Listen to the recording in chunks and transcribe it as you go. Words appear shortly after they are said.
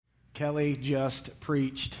Kelly just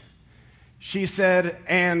preached. She said,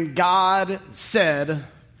 and God said,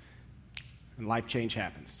 and life change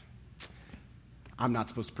happens. I'm not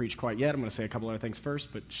supposed to preach quite yet. I'm going to say a couple other things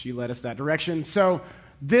first, but she led us that direction. So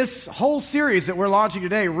this whole series that we're launching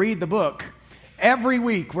today, Read the Book, every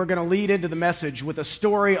week we're going to lead into the message with a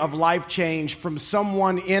story of life change from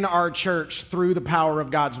someone in our church through the power of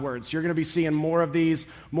God's words. You're going to be seeing more of these,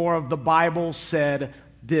 more of the Bible said,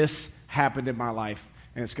 this happened in my life.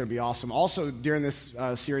 And it's going to be awesome. Also, during this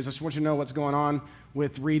series, I just want you to know what's going on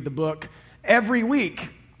with Read the Book. Every week,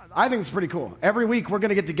 I think it's pretty cool. Every week, we're going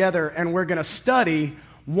to get together and we're going to study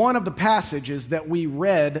one of the passages that we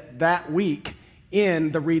read that week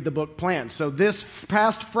in the Read the Book plan. So this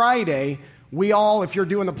past Friday, we all, if you're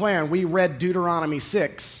doing the plan, we read Deuteronomy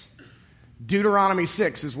 6. Deuteronomy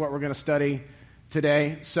 6 is what we're going to study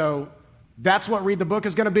today. So that's what Read the Book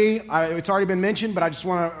is going to be. It's already been mentioned, but I just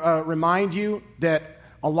want to remind you that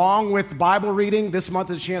along with Bible reading, this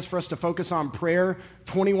month is a chance for us to focus on prayer.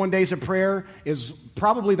 21 days of prayer is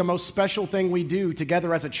probably the most special thing we do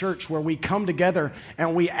together as a church, where we come together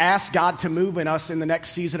and we ask God to move in us in the next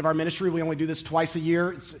season of our ministry. We only do this twice a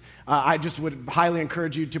year. I just would highly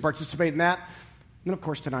encourage you to participate in that. And of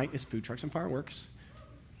course, tonight is food trucks and fireworks.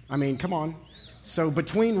 I mean, come on. So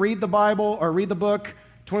between Read the Bible or Read the Book,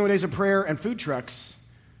 21 days of prayer, and food trucks,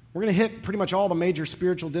 we're going to hit pretty much all the major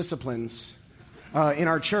spiritual disciplines in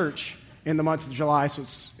our church in the month of July, so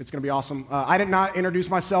it's going to be awesome. I did not introduce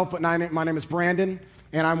myself, but my name is Brandon,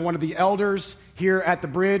 and I'm one of the elders here at the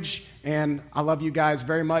Bridge, and I love you guys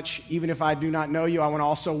very much. Even if I do not know you, I want to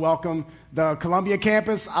also welcome the Columbia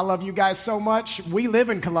campus. I love you guys so much. We live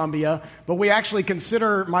in Columbia, but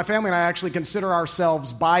my family and I actually consider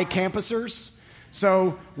ourselves bi-campusers,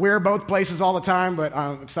 so we're both places all the time, but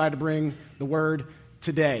I'm excited to bring the word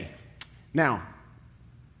today. Now,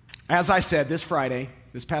 as I said, this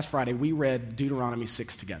past Friday, we read Deuteronomy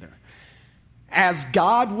 6 together. As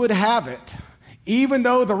God would have it, even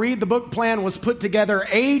though the Read the Book plan was put together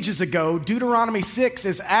ages ago, Deuteronomy 6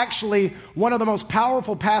 is actually one of the most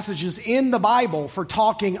powerful passages in the Bible for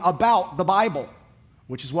talking about the Bible,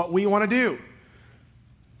 which is what we want to do.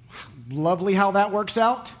 Lovely how that works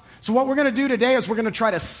out. So what we're going to do today is we're going to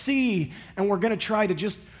try to see, and we're going to try to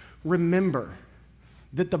just remember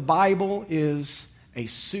that the Bible is a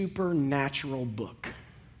supernatural book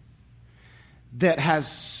that has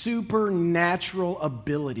supernatural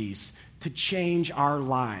abilities to change our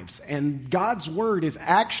lives. And God's Word is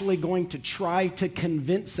actually going to try to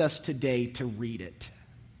convince us today to read it.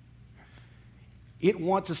 It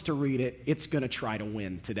wants us to read it. It's going to try to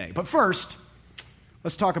win today. But first,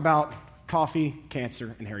 let's talk about coffee,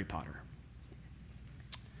 cancer, and Harry Potter.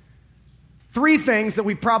 3 things that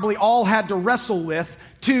we probably all had to wrestle with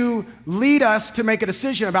to lead us to make a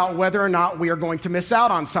decision about whether or not we are going to miss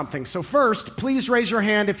out on something. So first, please raise your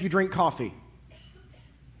hand if you drink coffee.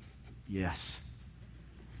 Yes.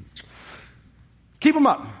 Keep them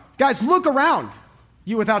up. Guys, look around.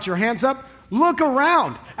 You without your hands up, look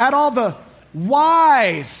around at all the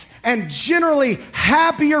wise and generally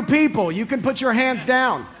happier people. You can put your hands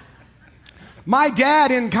down. My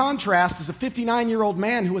dad, in contrast, is a 59-year-old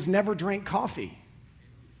man who has never drank coffee.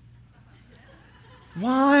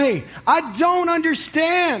 Why? I don't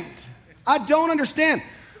understand.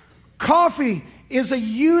 Coffee is a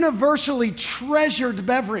universally treasured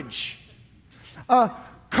beverage.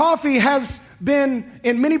 Coffee has been,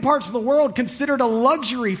 in many parts of the world, considered a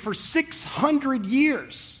luxury for 600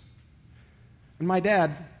 years. And my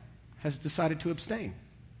dad has decided to abstain.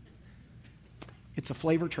 It's a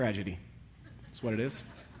flavor tragedy. That's what it is.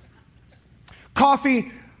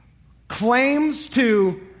 Coffee claims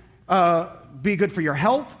to be good for your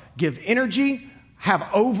health, give energy, have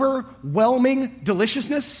overwhelming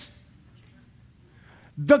deliciousness.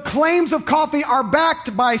 The claims of coffee are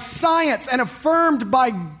backed by science and affirmed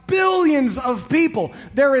by billions of people.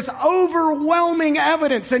 There is overwhelming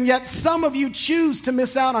evidence, and yet some of you choose to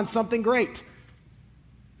miss out on something great.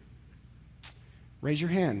 Raise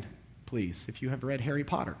your hand, please, if you have read Harry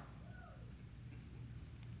Potter.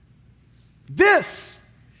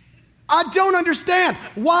 I don't understand.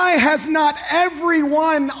 Why has not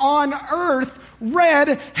everyone on earth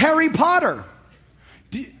read Harry Potter?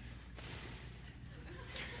 Do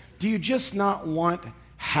you just not want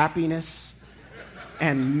happiness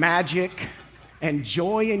and magic and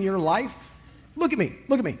joy in your life? Look at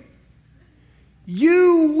me.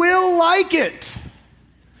 You will like it.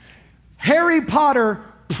 Harry Potter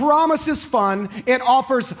promises fun. It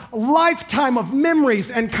offers a lifetime of memories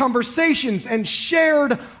and conversations and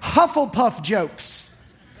shared Hufflepuff jokes.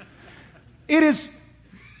 It is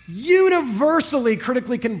universally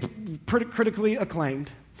critically acclaimed.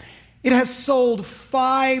 It has sold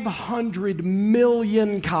 500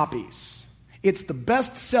 million copies. It's the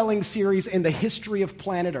best-selling series in the history of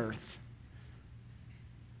planet Earth.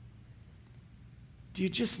 Do you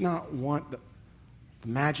just not want the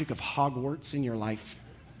magic of Hogwarts in your life?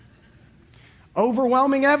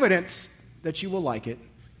 Overwhelming evidence that you will like it,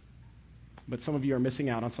 but some of you are missing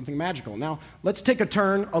out on something magical. Now, let's take a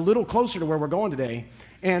turn a little closer to where we're going today.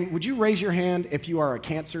 And would you raise your hand if you are a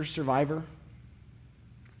cancer survivor?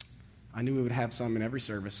 I knew we would have some in every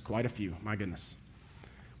service, quite a few, my goodness.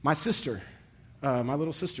 My sister, my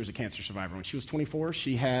little sister's a cancer survivor. When she was 24,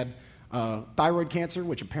 she had thyroid cancer,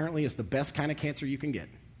 which apparently is the best kind of cancer you can get.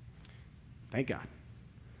 Thank God.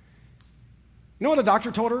 You know what a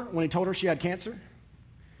doctor told her when he told her she had cancer?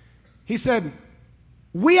 He said,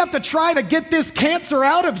 "We have to try to get this cancer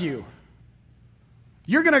out of you.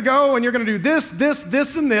 You're going to go and you're going to do this, this,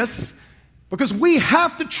 this, and this, because we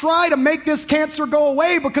have to try to make this cancer go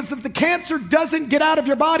away, because if the cancer doesn't get out of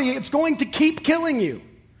your body, it's going to keep killing you."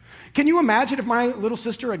 Can you imagine if my little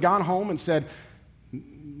sister had gone home and said,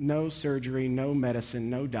 "No surgery, no medicine,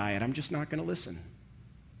 no diet, I'm just not going to listen"?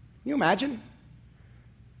 Can you imagine?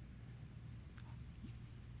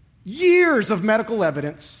 Years of medical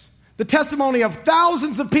evidence, the testimony of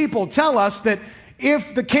thousands of people tell us that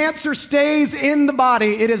if the cancer stays in the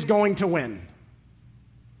body, it is going to win.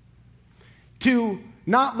 To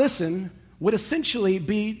not listen would essentially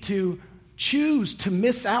be to choose to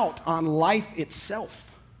miss out on life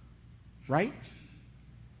itself, right?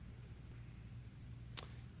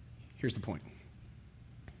 Here's the point.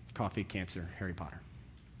 Coffee, cancer, Harry Potter.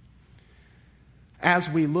 As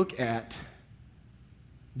we look at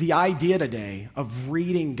the idea today of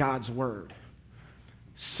reading God's Word,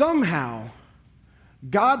 somehow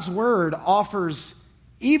God's Word offers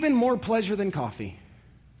even more pleasure than coffee.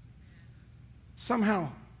 Somehow.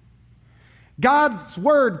 God's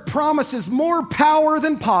Word promises more power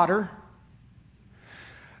than Potter.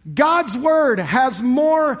 God's Word has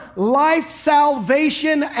more life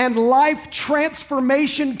salvation and life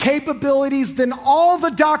transformation capabilities than all the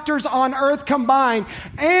doctors on earth combined.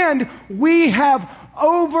 And we have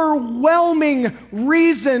overwhelming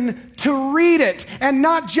reason to read it. And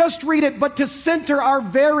not just read it, but to center our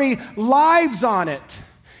very lives on it.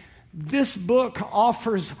 This book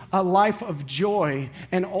offers a life of joy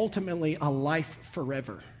and ultimately a life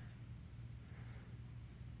forever.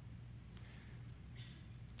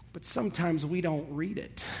 But sometimes we don't read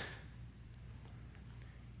it.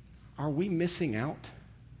 Are we missing out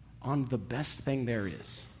on the best thing there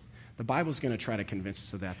is? The Bible's going to try to convince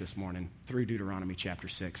us of that this morning through Deuteronomy chapter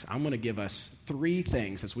 6. I'm going to give us 3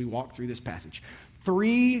 things as we walk through this passage.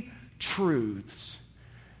 3 truths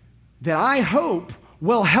that I hope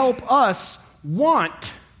will help us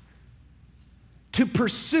want to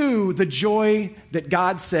pursue the joy that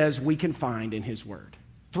God says we can find in His Word.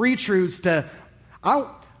 3 truths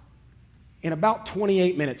in about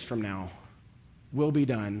 28 minutes from now, we'll be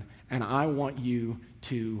done, and I want you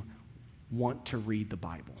to want to read the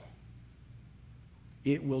Bible.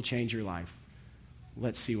 It will change your life.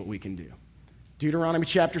 Let's see what we can do. Deuteronomy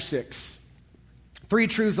chapter 6. 3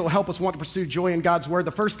 truths that will help us want to pursue joy in God's Word.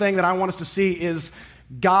 The first thing that I want us to see is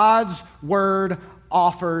God's Word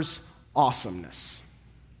offers awesomeness.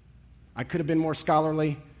 I could have been more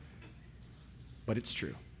scholarly, but it's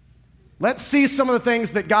true. Let's see some of the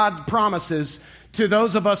things that God promises to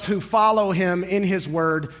those of us who follow Him in His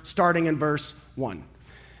Word, starting in verse 1.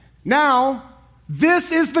 Now,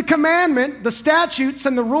 this is the commandment, the statutes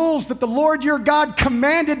and the rules that the Lord your God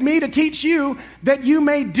commanded me to teach you, that you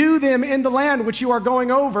may do them in the land which you are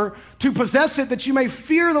going over to possess it, that you may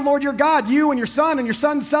fear the Lord your God, you and your son and your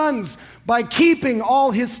son's sons, by keeping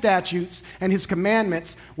all His statutes and His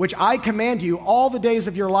commandments, which I command you all the days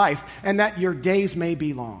of your life, and that your days may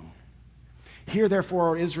be long. Hear therefore,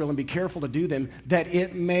 O Israel, and be careful to do them, that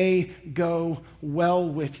it may go well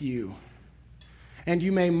with you, and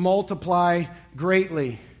you may multiply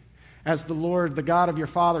greatly, as the Lord, the God of your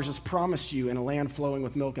fathers, has promised you, in a land flowing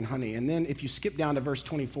with milk and honey. And then if you skip down to verse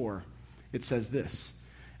 24, it says this: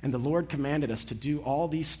 and the Lord commanded us to do all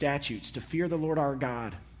these statutes, to fear the Lord our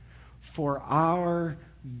God, for our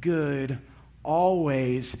good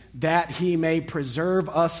always, that He may preserve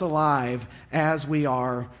us alive as we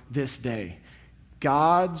are this day.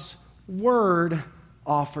 God's Word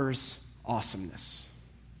offers awesomeness.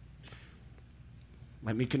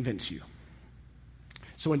 Let me convince you.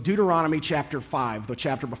 So in Deuteronomy chapter 5, the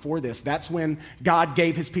chapter before this, that's when God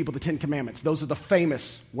gave His people the 10 Commandments. Those are the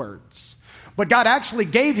famous words. But God actually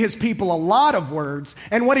gave His people a lot of words.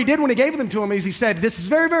 And what He did when He gave them to them is He said, this is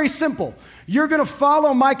very, very simple. You're going to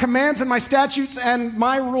follow my commands and my statutes and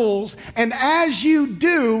my rules. And as you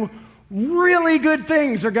do, really good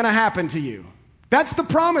things are going to happen to you. That's the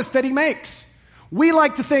promise that he makes. We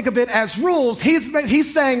like to think of it as rules.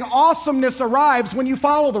 He's saying awesomeness arrives when you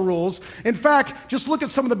follow the rules. In fact, just look at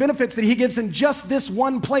some of the benefits that he gives in just this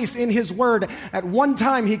one place in his word. At one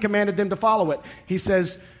time, he commanded them to follow it. He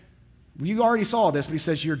says, you already saw this, but he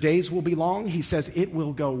says, your days will be long. He says, it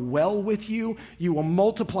will go well with you. You will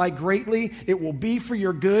multiply greatly. It will be for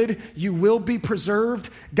your good. You will be preserved.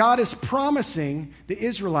 God is promising the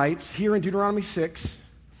Israelites here in Deuteronomy 6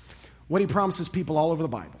 what he promises people all over the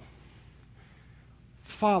Bible.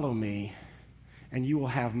 Follow me, and you will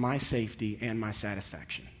have my safety and my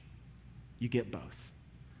satisfaction. You get both.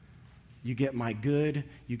 You get my good,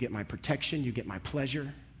 you get my protection, you get my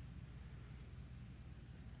pleasure.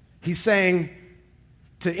 He's saying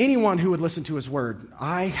to anyone who would listen to his word,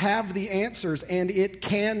 I have the answers, and it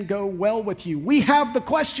can go well with you. We have the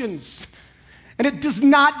questions, and it does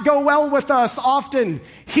not go well with us often.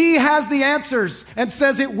 He has the answers and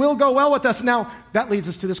says it will go well with us. Now, that leads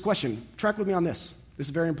us to this question. Track with me on this. This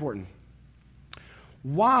is very important.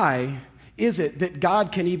 Why is it that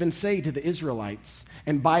God can even say to the Israelites,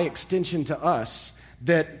 and by extension to us,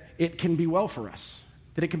 that it can be well for us,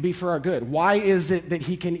 that it can be for our good? Why is it that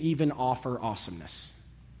he can even offer awesomeness?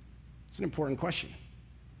 It's an important question.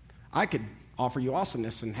 I could offer you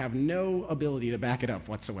awesomeness and have no ability to back it up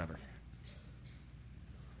whatsoever.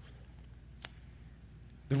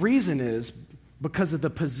 The reason is because of the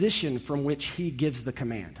position from which he gives the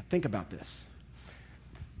command. Think about this.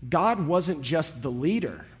 God wasn't just the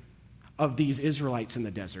leader of these Israelites in the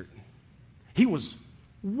desert. He was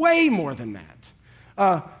way more than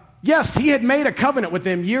that. Yes, he had made a covenant with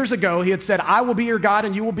them years ago. He had said, I will be your God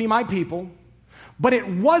and you will be my people. But it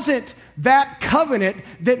wasn't that covenant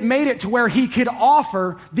that made it to where he could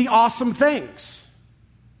offer the awesome things.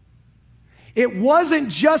 It wasn't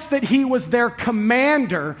just that he was their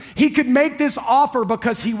commander. He could make this offer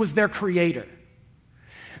because he was their creator.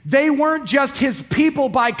 They weren't just his people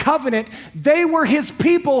by covenant. They were his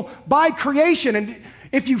people by creation. And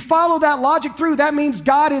if you follow that logic through, that means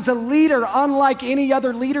God is a leader unlike any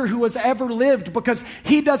other leader who has ever lived, because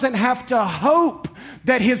he doesn't have to hope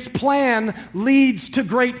that his plan leads to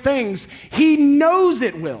great things. He knows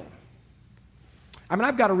it will. I mean,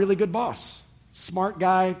 I've got a really good boss. Smart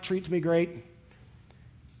guy, treats me great.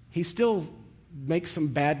 He still makes some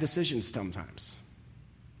bad decisions sometimes.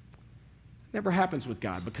 Never happens with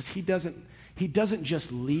God, because he doesn't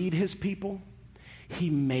just lead his people, he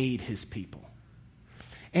made his people.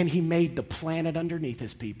 And he made the planet underneath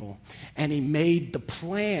his people, and he made the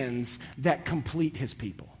plans that complete his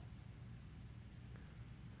people.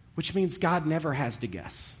 Which means God never has to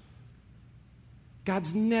guess.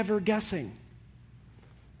 God's never guessing.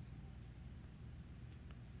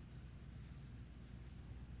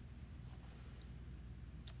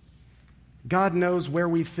 God knows where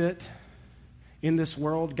we fit in this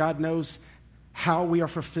world. God knows how we are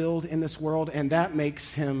fulfilled in this world, and that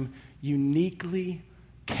makes him uniquely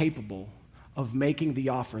capable of making the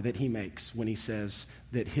offer that he makes when he says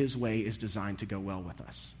that his way is designed to go well with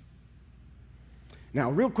us. Now,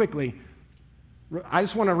 real quickly, I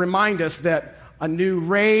just want to remind us that a new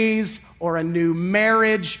raise or a new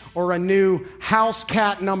marriage or a new house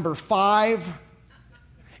cat number 5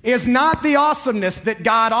 is not the awesomeness that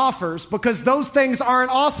God offers, because those things aren't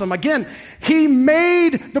awesome. Again, he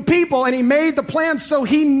made the people and he made the plan, so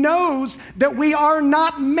he knows that we are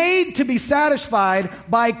not made to be satisfied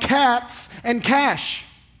by cats and cash.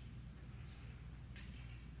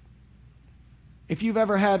 If you've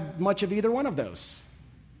ever had much of either one of those,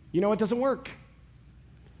 you know it doesn't work.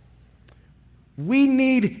 We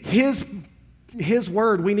need his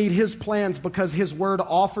word, we need his plans, because his word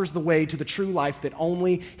offers the way to the true life that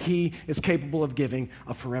only he is capable of giving,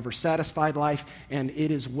 a forever satisfied life, and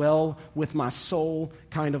it is well with my soul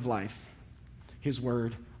kind of life. His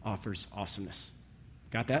word offers awesomeness.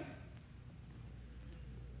 Got that?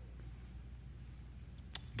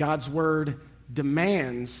 God's word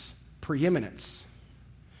demands preeminence.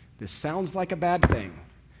 This sounds like a bad thing,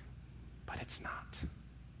 but it's not.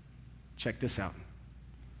 Check this out.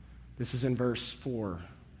 This is in verse 4.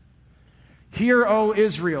 Hear, O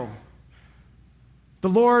Israel, the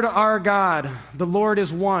Lord our God, the Lord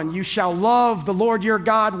is one. You shall love the Lord your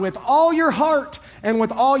God with all your heart and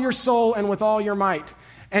with all your soul and with all your might.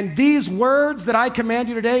 And these words that I command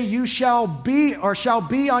you today, you shall be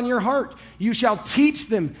on your heart. You shall teach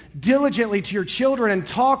them diligently to your children and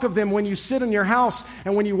talk of them when you sit in your house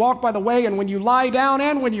and when you walk by the way and when you lie down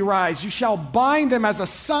and when you rise. You shall bind them as a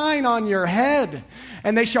sign on your head,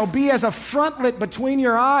 and they shall be as a frontlet between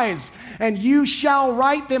your eyes. And you shall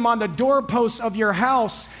write them on the doorposts of your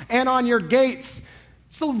house and on your gates.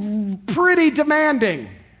 It's pretty demanding.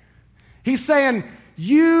 He's saying,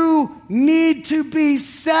 you need to be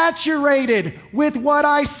saturated with what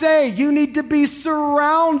I say. You need to be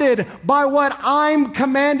surrounded by what I'm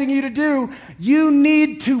commanding you to do. You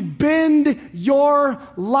need to bend your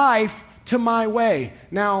life to my way.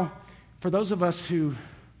 Now, for those of us who,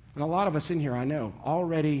 and a lot of us in here I know,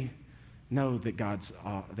 already know that God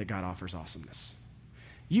offers awesomeness.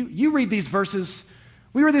 You read these verses,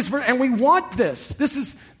 we read this verse, and we want this. This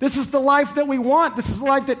is the life that we want. This is the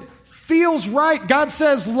life that feels right. God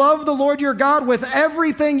says, love the Lord your God with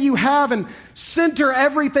everything you have and center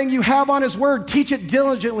everything you have on his word. Teach it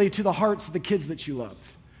diligently to the hearts of the kids that you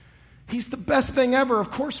love. He's the best thing ever.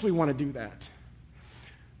 Of course we want to do that.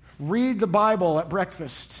 Read the Bible at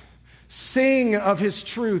breakfast. Sing of his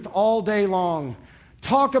truth all day long.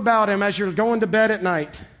 Talk about him as you're going to bed at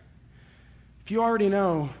night. If you already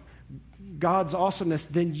know God's awesomeness,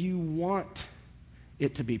 then you want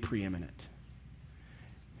it to be preeminent.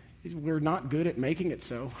 We're not good at making it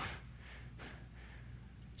so.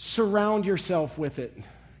 Surround yourself with it,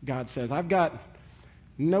 God says. I've got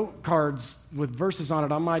note cards with verses on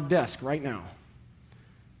it on my desk right now.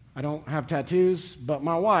 I don't have tattoos, but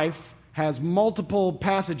my wife has multiple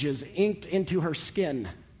passages inked into her skin.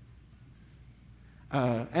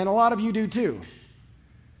 And a lot of you do too.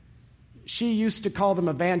 She used to call them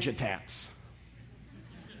evangetats.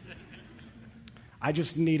 I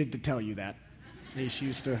just needed to tell you that. She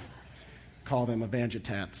used to call them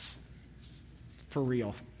evangetats. For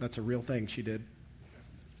real. That's a real thing she did.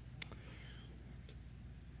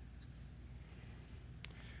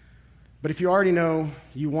 But if you already know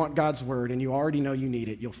you want God's word and you already know you need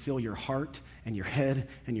it, you'll fill your heart and your head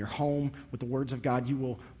and your home with the words of God. You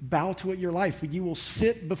will bow to it your life. You will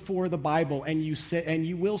sit before the Bible and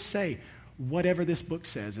you will say, whatever this book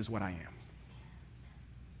says is what I am.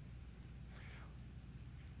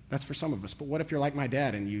 That's for some of us. But what if you're like my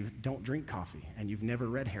dad and you don't drink coffee and you've never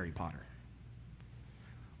read Harry Potter?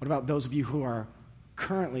 What about those of you who are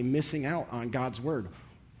currently missing out on God's word?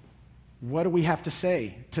 What do we have to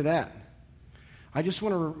say to that? I just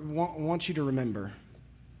want you to remember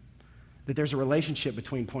that there's a relationship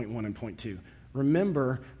between point one and point two.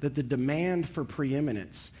 Remember that the demand for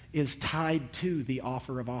preeminence is tied to the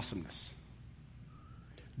offer of awesomeness.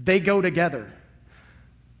 They go together.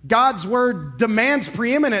 God's word demands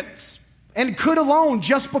preeminence and could alone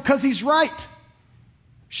just because he's right.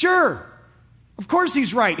 Sure, of course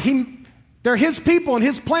he's right. They're his people and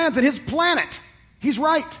his plans and his planet. He's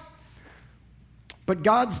right. But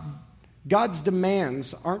God's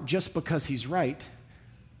demands aren't just because he's right.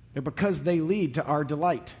 They're because they lead to our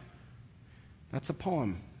delight. That's a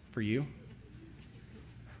poem for you.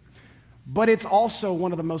 But it's also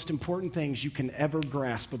one of the most important things you can ever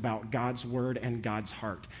grasp about God's word and God's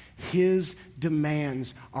heart. His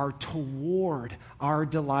demands are toward our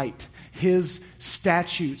delight. His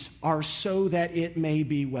statutes are so that it may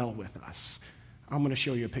be well with us. I'm going to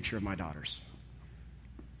show you a picture of my daughters.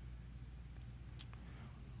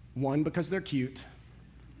 One, because they're cute.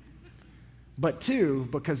 But two,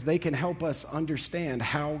 because they can help us understand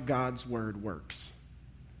how God's word works.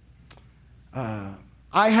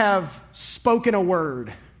 I have spoken a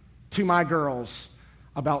word to my girls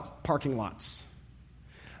about parking lots.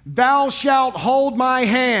 Thou shalt hold my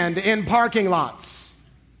hand in parking lots.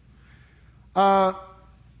 The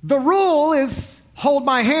rule is hold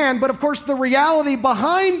my hand, but of course the reality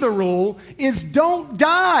behind the rule is don't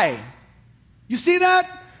die. You see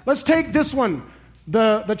that? Let's take this one,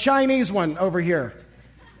 the Chinese one over here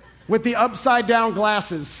with the upside down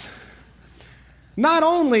glasses. Not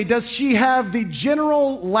only does she have the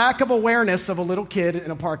general lack of awareness of a little kid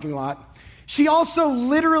in a parking lot, she also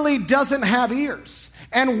literally doesn't have ears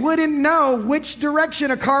and wouldn't know which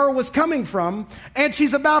direction a car was coming from, and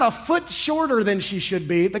she's about a foot shorter than she should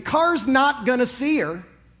be. The car's not going to see her.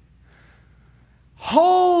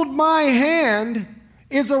 Hold my hand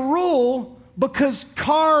is a rule because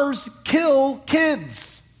cars kill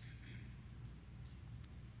kids.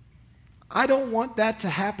 I don't want that to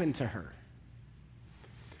happen to her.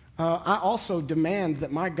 I also demand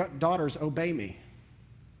that my daughters obey me.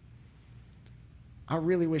 I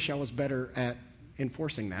really wish I was better at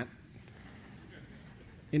enforcing that.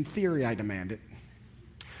 In theory, I demand it.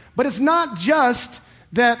 But it's not just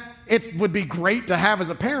that it would be great to have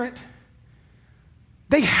as a parent.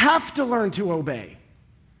 They have to learn to obey.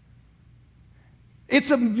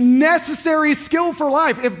 It's a necessary skill for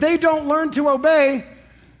life. If they don't learn to obey,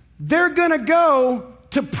 they're going to go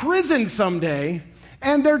to prison someday,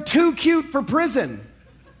 and they're too cute for prison.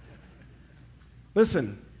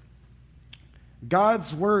 Listen,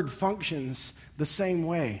 God's word functions the same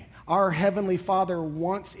way. Our Heavenly Father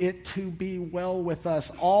wants it to be well with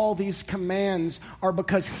us. All these commands are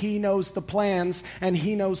because He knows the plans and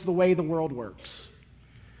He knows the way the world works.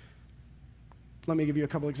 Let me give you a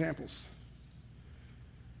couple examples.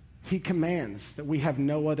 He commands that we have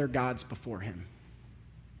no other gods before Him.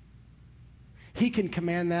 He can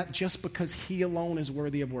command that just because He alone is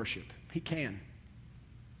worthy of worship. He can.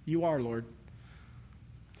 You are, Lord.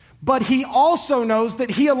 But He also knows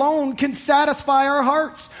that He alone can satisfy our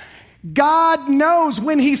hearts. God knows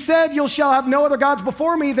when He said, "You shall have no other gods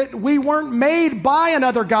before me," that we weren't made by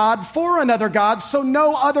another God for another God, so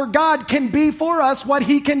no other God can be for us what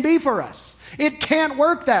He can be for us. It can't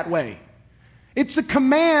work that way. It's a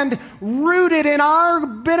command rooted in our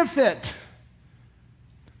benefit.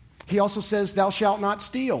 He also says, "Thou shalt not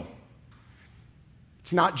steal."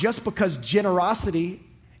 It's not just because generosity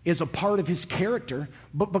is a part of His character,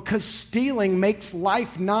 but because stealing makes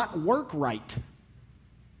life not work right.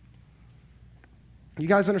 You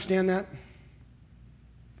guys understand that?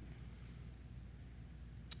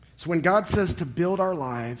 So when God says to build our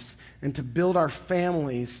lives and to build our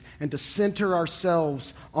families and to center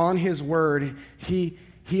ourselves on His Word, He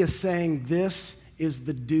is saying this is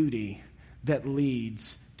the duty that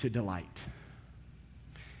leads to delight.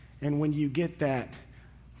 And when you get that,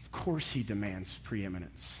 of course He demands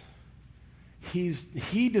preeminence.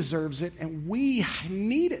 He deserves it, and we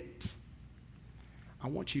need it. I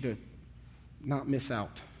want you to not miss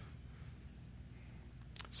out.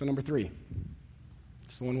 So number 3,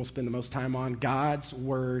 it's the one we'll spend the most time on. God's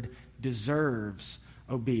Word deserves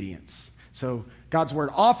obedience. So God's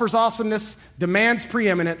Word offers awesomeness, demands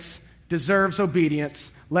preeminence, deserves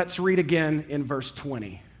obedience. Let's read again in verse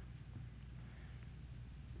 20.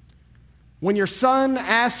 When your son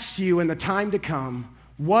asks you in the time to come,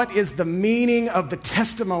 what is the meaning of the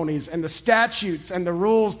testimonies and the statutes and the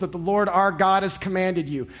rules that the Lord our God has commanded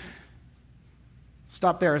you?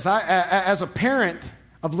 Stop there. As a parent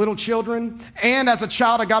of little children and as a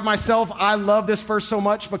child of God myself, I love this verse so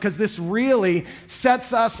much because this really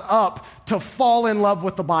sets us up to fall in love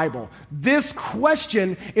with the Bible. This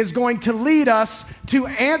question is going to lead us to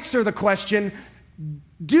answer the question,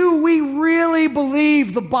 do we really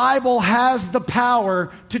believe the Bible has the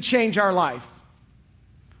power to change our life?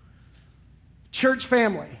 Church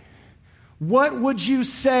family, what would you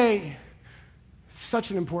say?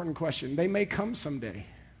 Such an important question. They may come someday.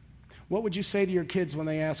 What would you say to your kids when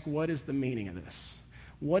they ask, what is the meaning of this?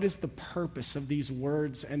 What is the purpose of these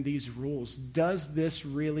words and these rules? Does this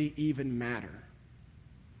really even matter?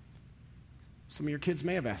 Some of your kids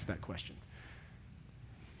may have asked that question.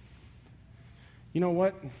 You know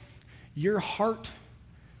what? Your heart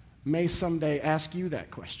may someday ask you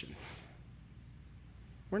that question.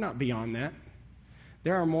 We're not beyond that.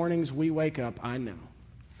 There are mornings we wake up, I know,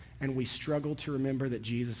 and we struggle to remember that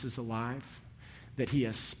Jesus is alive, that He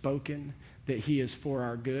has spoken, that He is for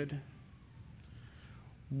our good.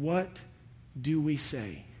 What do we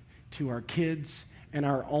say to our kids and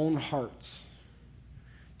our own hearts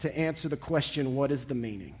to answer the question, what is the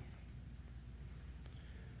meaning?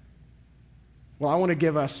 Well, I want to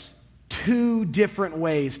give us 2 different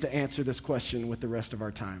ways to answer this question with the rest of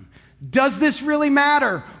our time. Does this really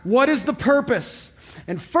matter? What is the purpose?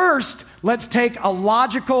 And first, let's take a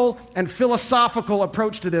logical and philosophical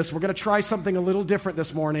approach to this. We're going to try something a little different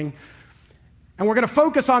this morning. And we're going to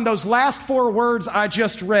focus on those last 4 words I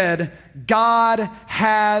just read. God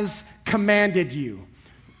has commanded you.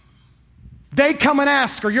 They come and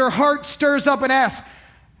ask, or your heart stirs up and asks,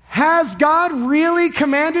 has God really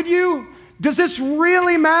commanded you? Does this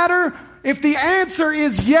really matter? If the answer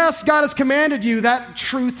is yes, God has commanded you, that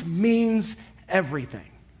truth means everything.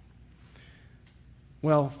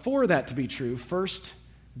 Well, for that to be true, first,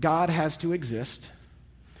 God has to exist.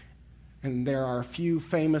 And there are a few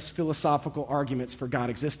famous philosophical arguments for God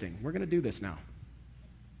existing. We're going to do this now.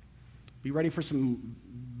 Be ready for some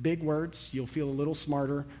big words. You'll feel a little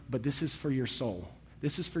smarter, but this is for your soul.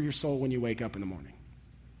 This is for your soul when you wake up in the morning.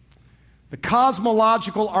 The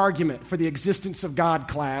cosmological argument for the existence of God,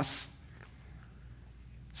 class,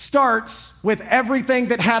 starts with everything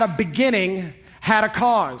that had a beginning had a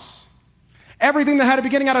cause. Everything that had a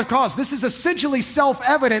beginning had a cause. This is essentially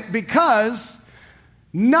self-evident because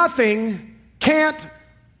nothing can't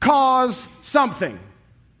cause something.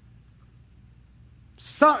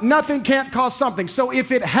 Nothing can't cause something. So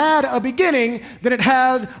if it had a beginning, then it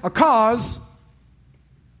had a cause.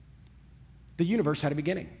 The universe had a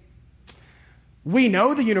beginning. We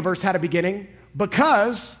know the universe had a beginning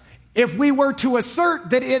because if we were to assert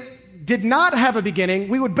that it did not have a beginning,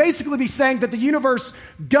 we would basically be saying that the universe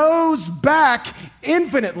goes back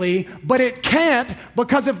infinitely, but it can't,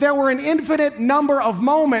 because if there were an infinite number of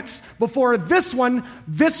moments before this one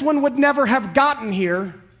would never have gotten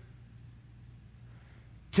here.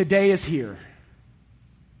 Today is here.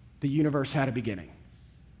 The universe had a beginning.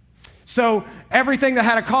 So everything that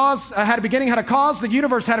had a cause, had a beginning, had a cause. The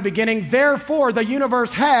universe had a beginning. Therefore, the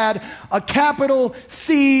universe had a capital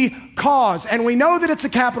C cause. And we know that it's a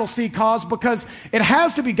capital C cause because it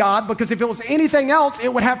has to be God, because if it was anything else,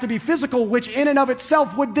 it would have to be physical, which in and of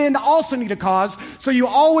itself would then also need a cause. So you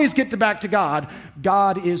always get back to God.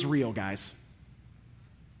 God is real, guys.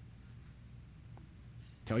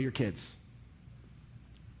 Tell your kids.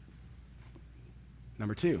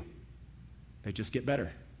 Number 2, they just get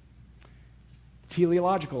better.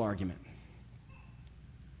 Teleological argument.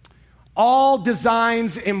 All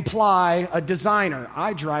designs imply a designer.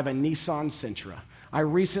 I drive a Nissan Sentra. I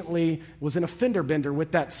recently was in a fender bender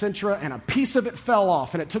with that Sentra, and a piece of it fell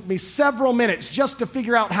off, and it took me several minutes just to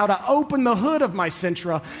figure out how to open the hood of my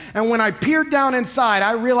Sentra. And when I peered down inside,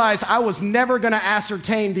 I realized I was never going to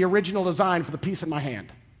ascertain the original design for the piece in my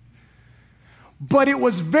hand. But it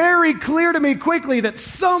was very clear to me quickly that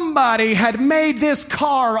somebody had made this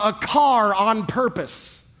car a car on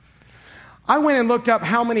purpose. I went and looked up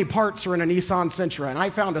how many parts are in a Nissan Sentra, and I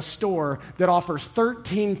found a store that offers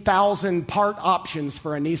 13,000 part options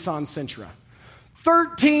for a Nissan Sentra.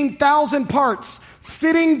 13,000 parts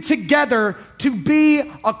fitting together to be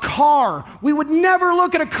a car. We would never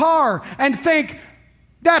look at a car and think,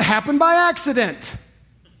 that happened by accident.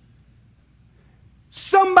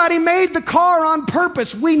 Somebody made the car on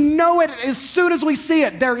purpose. We know it as soon as we see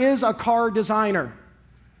it. There is a car designer.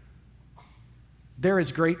 There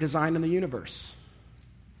is great design in the universe.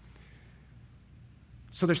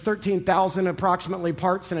 So there's 13,000 approximately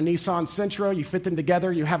parts in a Nissan Sentra. You fit them together,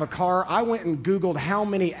 you have a car. I went and Googled how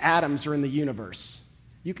many atoms are in the universe.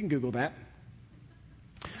 You can Google that.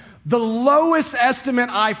 The lowest estimate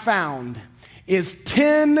I found is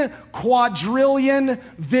 10 quadrillion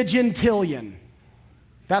vigintillion.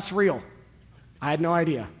 That's real. I had no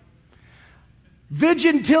idea.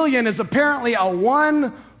 Vigintillion is apparently a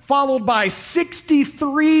 1 followed by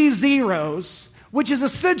 63 zeros, which is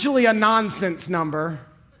essentially a nonsense number.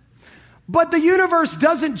 But the universe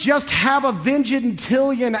doesn't just have a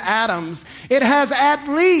vigintillion atoms. It has at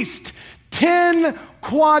least 10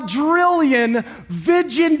 quadrillion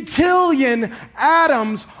vigintillion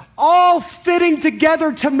atoms, all fitting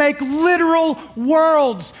together to make literal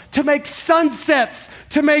worlds, to make sunsets,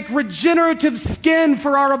 to make regenerative skin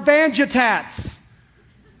for our evangetats.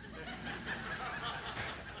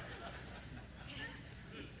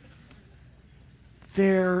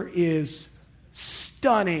 There is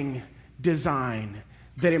stunning design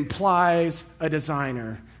that implies a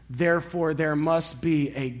designer. Therefore, there must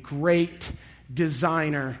be a great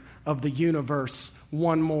designer of the universe.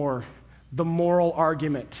 One more, the moral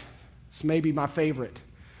argument. This may be my favorite.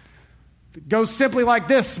 It goes simply like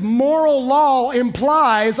this. Moral law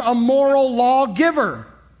implies a moral lawgiver.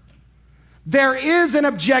 There is an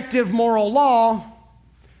objective moral law.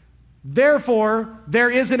 Therefore, there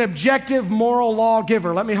is an objective moral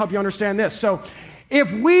lawgiver. Let me help you understand this. So,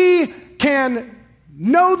 if we can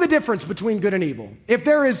know the difference between good and evil, if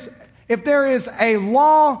there is a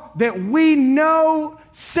law that we know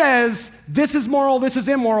says this is moral, this is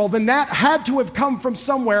immoral, then that had to have come from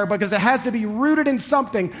somewhere because it has to be rooted in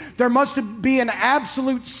something. There must be an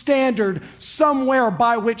absolute standard somewhere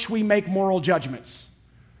by which we make moral judgments.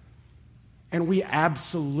 And we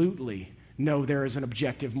absolutely know there is an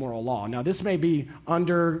objective moral law. Now, this may be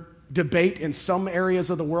under debate in some areas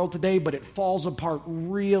of the world today, but it falls apart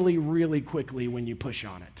really, really quickly when you push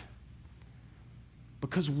on it.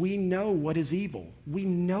 Because we know what is evil. We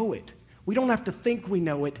know it. We don't have to think we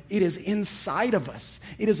know it. It is inside of us.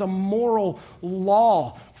 It is a moral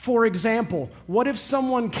law. For example, what if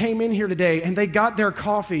someone came in here today and they got their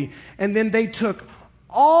coffee and then they took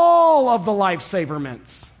all of the Lifesaver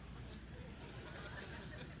mints?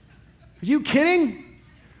 Are you kidding?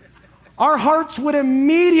 Our hearts would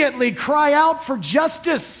immediately cry out for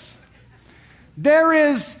justice. There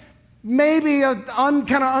is maybe a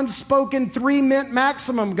kind of unspoken 3-mint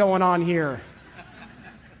maximum going on here.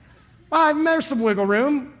 There's some wiggle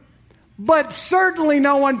room. But certainly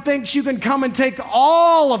no one thinks you can come and take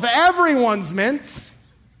all of everyone's mints.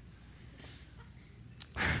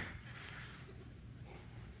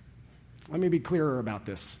 Let me be clearer about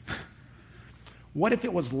this. What if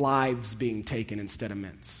it was lives being taken instead of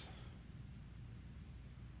mints?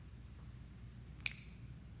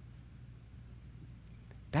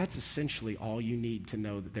 That's essentially all you need to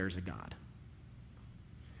know that there's a God.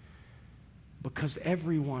 Because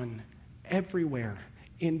everyone, everywhere,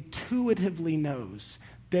 intuitively knows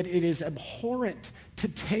that it is abhorrent to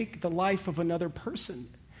take the life of another person.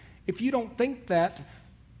 If you don't think that,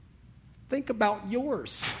 think about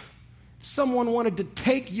yours. If someone wanted to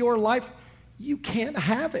take your life, you can't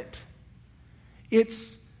have it.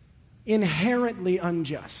 It's inherently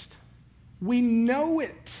unjust. We know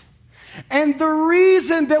it. And the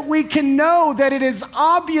reason that we can know that it is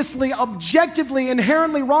obviously, objectively,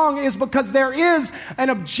 inherently wrong is because there is an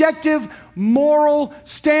objective moral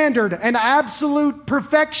standard, an absolute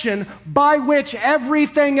perfection by which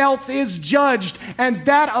everything else is judged. And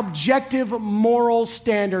that objective moral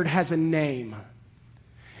standard has a name.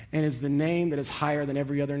 And is the name that is higher than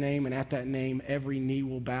every other name. And at that name, every knee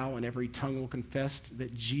will bow and every tongue will confess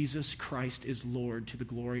that Jesus Christ is Lord to the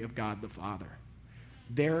glory of God the Father.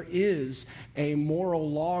 There is a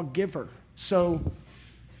moral lawgiver. So,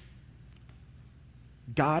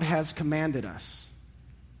 God has commanded us.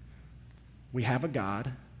 We have a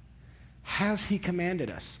God. Has He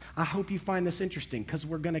commanded us? I hope you find this interesting because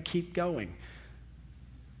we're going to keep going.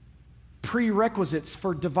 Prerequisites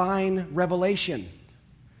for divine revelation.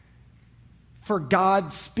 For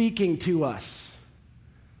God speaking to us.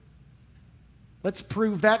 Let's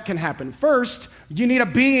prove that can happen. First, you need a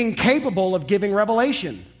being capable of giving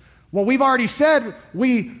revelation. Well, we've already said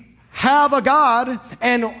we have a God,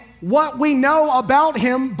 and what we know about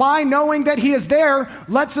Him by knowing that He is there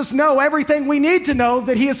lets us know everything we need to know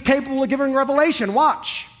that He is capable of giving revelation.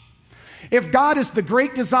 Watch. If God is the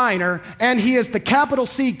great designer and He is the capital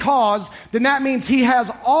C cause, then that means He has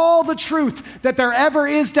all the truth that there ever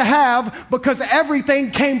is to have because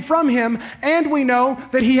everything came from Him. And we know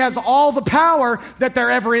that He has all the power that there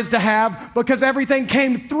ever is to have because everything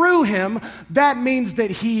came through Him. That means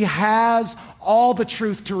that He has all the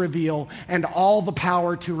truth to reveal and all the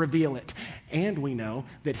power to reveal it. And we know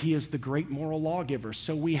that He is the great moral lawgiver,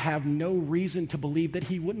 so we have no reason to believe that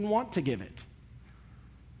He wouldn't want to give it.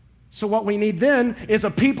 So what we need then is a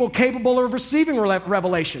people capable of receiving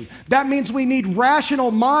revelation. That means we need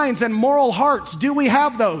rational minds and moral hearts. Do we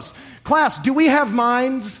have those? Class, do we have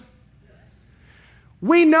minds?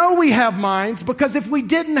 We know we have minds because if we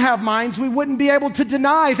didn't have minds, we wouldn't be able to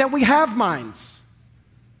deny that we have minds.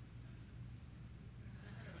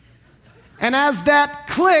 And as that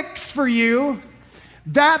clicks for you,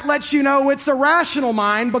 that lets you know it's a rational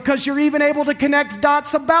mind because you're even able to connect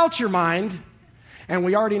dots about your mind. And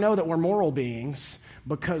we already know that we're moral beings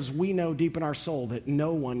because we know deep in our soul that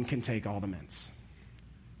no one can take all the mints.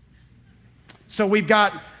 So we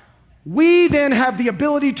then have the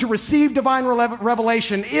ability to receive divine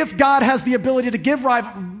revelation if God has the ability to give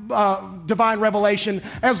divine revelation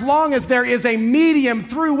as long as there is a medium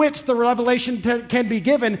through which the revelation can be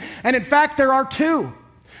given. And in fact, there are two.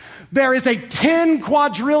 There is a 10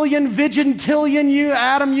 quadrillion vigintillion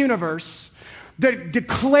atom universe that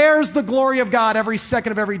declares the glory of God every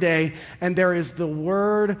second of every day. And there is the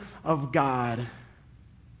Word of God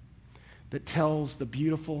that tells the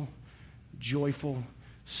beautiful, joyful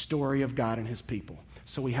story of God and His people.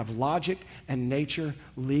 So we have logic and nature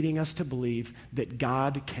leading us to believe that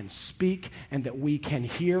God can speak and that we can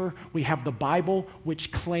hear. We have the Bible,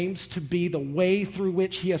 which claims to be the way through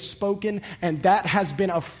which He has spoken, and that has been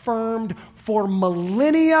affirmed for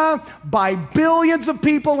millennia by billions of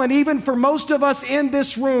people, and even for most of us in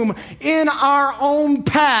this room, in our own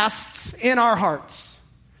pasts, in our hearts.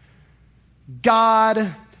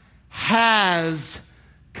 God has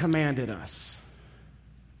commanded us.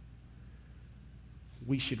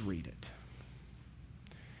 We should read it.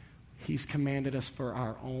 He's commanded us for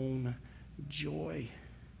our own joy,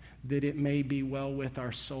 that it may be well with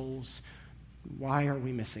our souls. Why are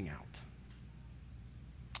we missing out?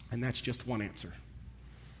 And that's just one answer.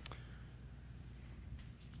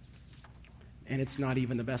 And it's not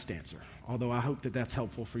even the best answer, although I hope that that's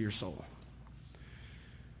helpful for your soul.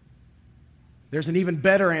 There's an even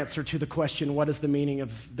better answer to the question, what is the meaning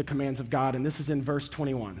of the commands of God? And this is in verse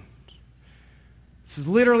 21. This is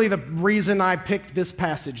literally the reason I picked this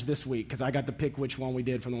passage this week, because I got to pick which one we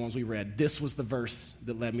did from the ones we read. This was the verse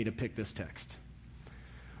that led me to pick this text.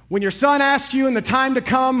 When your son asks you in the time to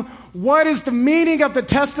come, what is the meaning of the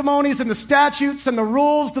testimonies and the statutes and the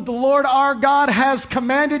rules that the Lord our God has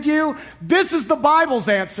commanded you? This is the Bible's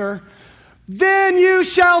answer. Then you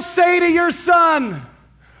shall say to your son,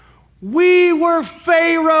 we were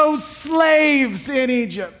Pharaoh's slaves in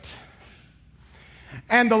Egypt.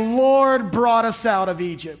 And the Lord brought us out of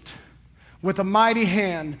Egypt with a mighty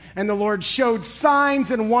hand. And the Lord showed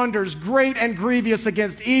signs and wonders, great and grievous,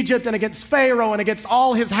 against Egypt and against Pharaoh and against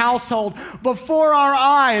all his household before our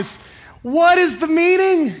eyes. What is the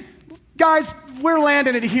meaning? Guys, we're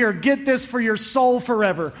landing it here. Get this for your soul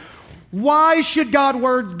forever. Why should God's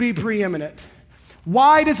word be preeminent?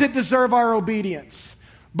 Why does it deserve our obedience?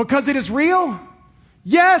 Because it is real?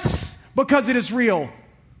 Yes, because it is real.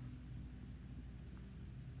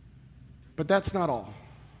 But that's not all.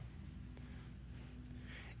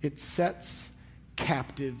 It sets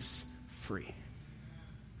captives free.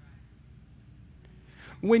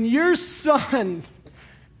 When your son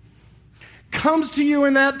comes to you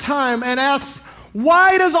in that time and asks,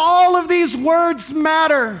 why does all of these words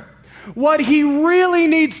matter? What he really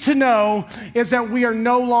needs to know is that we are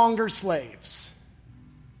no longer slaves.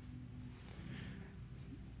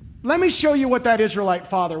 Let me show you what that Israelite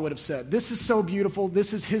father would have said. This is so beautiful.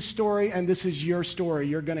 This is his story, and this is your story.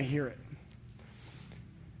 You're going to hear it.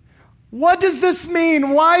 What does this mean?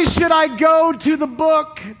 Why should I go to the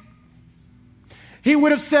book? He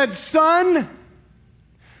would have said, son,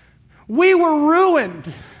 we were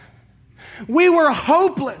ruined. We were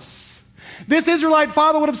hopeless. This Israelite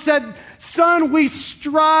father would have said, son, we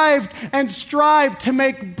strived to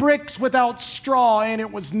make bricks without straw, and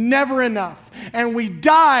it was never enough. And we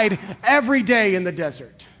died every day in the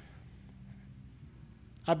desert.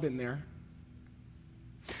 I've been there.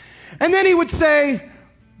 And then he would say,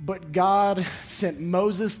 but God sent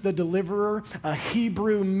Moses the deliverer, a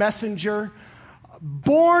Hebrew messenger,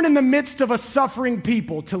 born in the midst of a suffering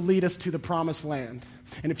people to lead us to the promised land.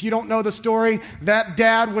 And if you don't know the story, that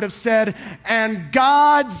dad would have said, and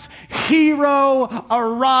God's hero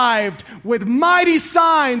arrived with mighty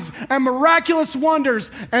signs and miraculous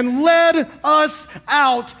wonders and led us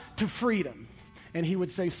out to freedom. And he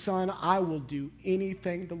would say, son, I will do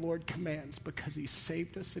anything the Lord commands because he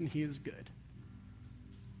saved us and he is good.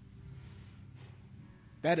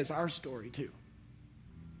 That is our story too.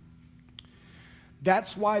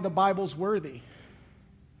 That's why the Bible's worthy.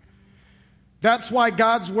 That's why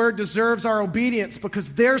God's word deserves our obedience, because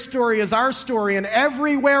their story is our story. And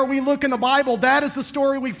everywhere we look in the Bible, that is the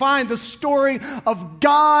story we find, the story of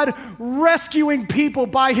God rescuing people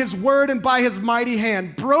by his word and by his mighty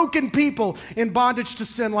hand. Broken people in bondage to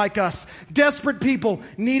sin like us. Desperate people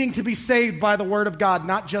needing to be saved by the word of God,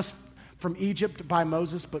 not just from Egypt by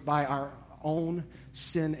Moses, but by our own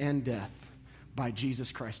sin and death by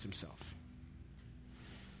Jesus Christ himself.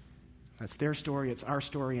 That's their story, it's our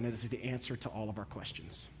story, and it is the answer to all of our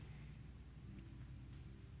questions.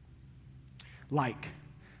 Like,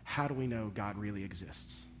 how do we know God really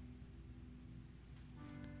exists?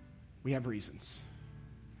 We have reasons.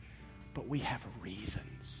 But we have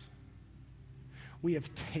reasons. We have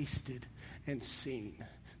tasted and seen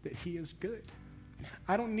that he is good.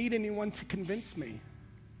 I don't need anyone to convince me.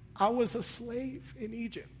 I was a slave in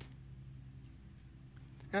Egypt.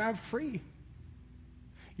 And I'm free.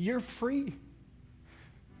 You're free.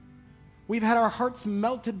 We've had our hearts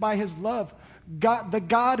melted by his love. God, the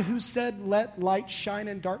God who said, let light shine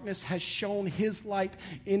in darkness, has shown his light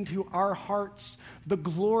into our hearts. The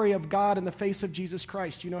glory of God in the face of Jesus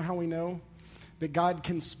Christ. You know how we know that God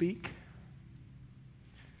can speak?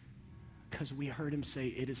 Because we heard him say,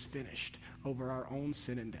 it is finished, over our own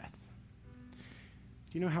sin and death.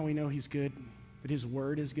 Do you know how we know he's good? That his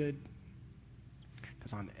word is good?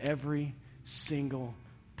 Because on every single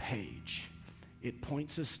page, it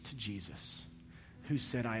points us to Jesus, who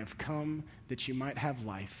said, I have come that you might have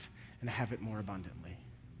life and have it more abundantly.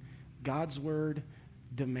 God's word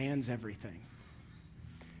demands everything.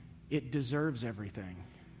 It deserves everything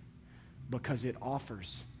because it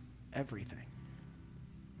offers everything.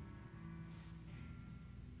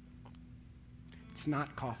 It's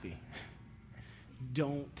not coffee.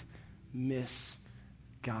 Don't miss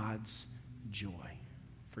God's joy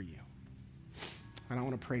for you. And I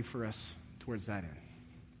want to pray for us towards that end.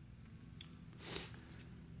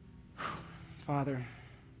 Father,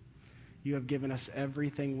 you have given us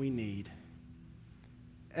everything we need.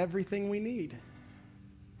 Everything we need.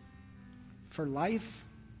 For life,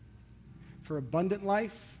 for abundant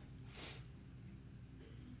life.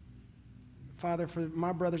 Father, for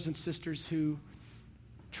my brothers and sisters who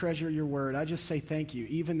treasure your word, I just say thank you.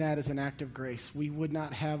 Even that is an act of grace. We would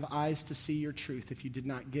not have eyes to see your truth if you did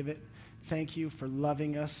not give it. Thank you for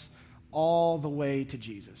loving us all the way to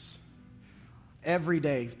Jesus. Every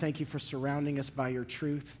day, thank you for surrounding us by your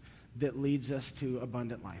truth that leads us to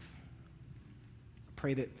abundant life. I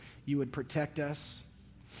pray that you would protect us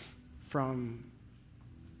from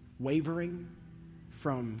wavering,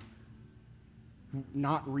 from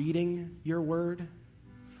not reading your word,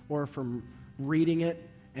 or from reading it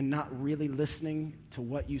and not really listening to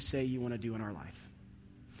what you say you want to do in our life.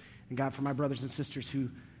 And God, for my brothers and sisters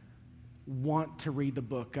who want to read the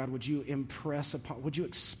book, God, would you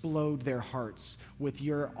explode their hearts with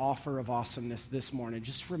your offer of awesomeness this morning?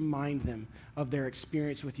 Just remind them of their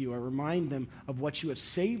experience with you, or remind them of what you have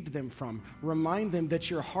saved them from. Remind them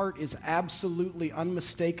that your heart is absolutely,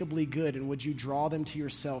 unmistakably good, and would you draw them to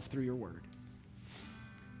yourself through your word?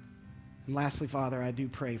 And lastly, Father, I do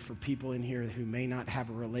pray for people in here who may not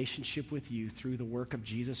have a relationship with you through the work of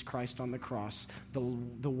Jesus Christ on the cross,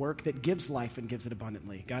 the work that gives life and gives it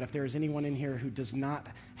abundantly. God, if there is anyone in here who does not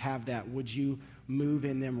have that, would you move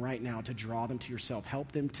in them right now to draw them to yourself?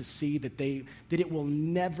 Help them to see that it will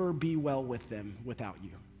never be well with them without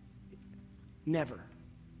you. Never.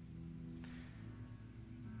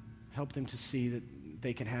 Help them to see that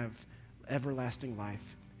they can have everlasting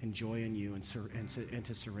life and joy in you, and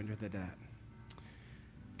to surrender to that.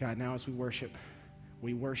 God, now as we worship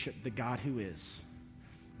the God who is.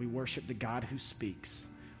 We worship the God who speaks.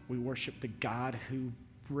 We worship the God who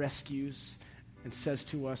rescues and says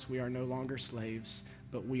to us, we are no longer slaves,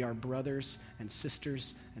 but we are brothers and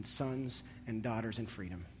sisters and sons and daughters in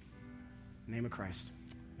freedom. In the name of Christ.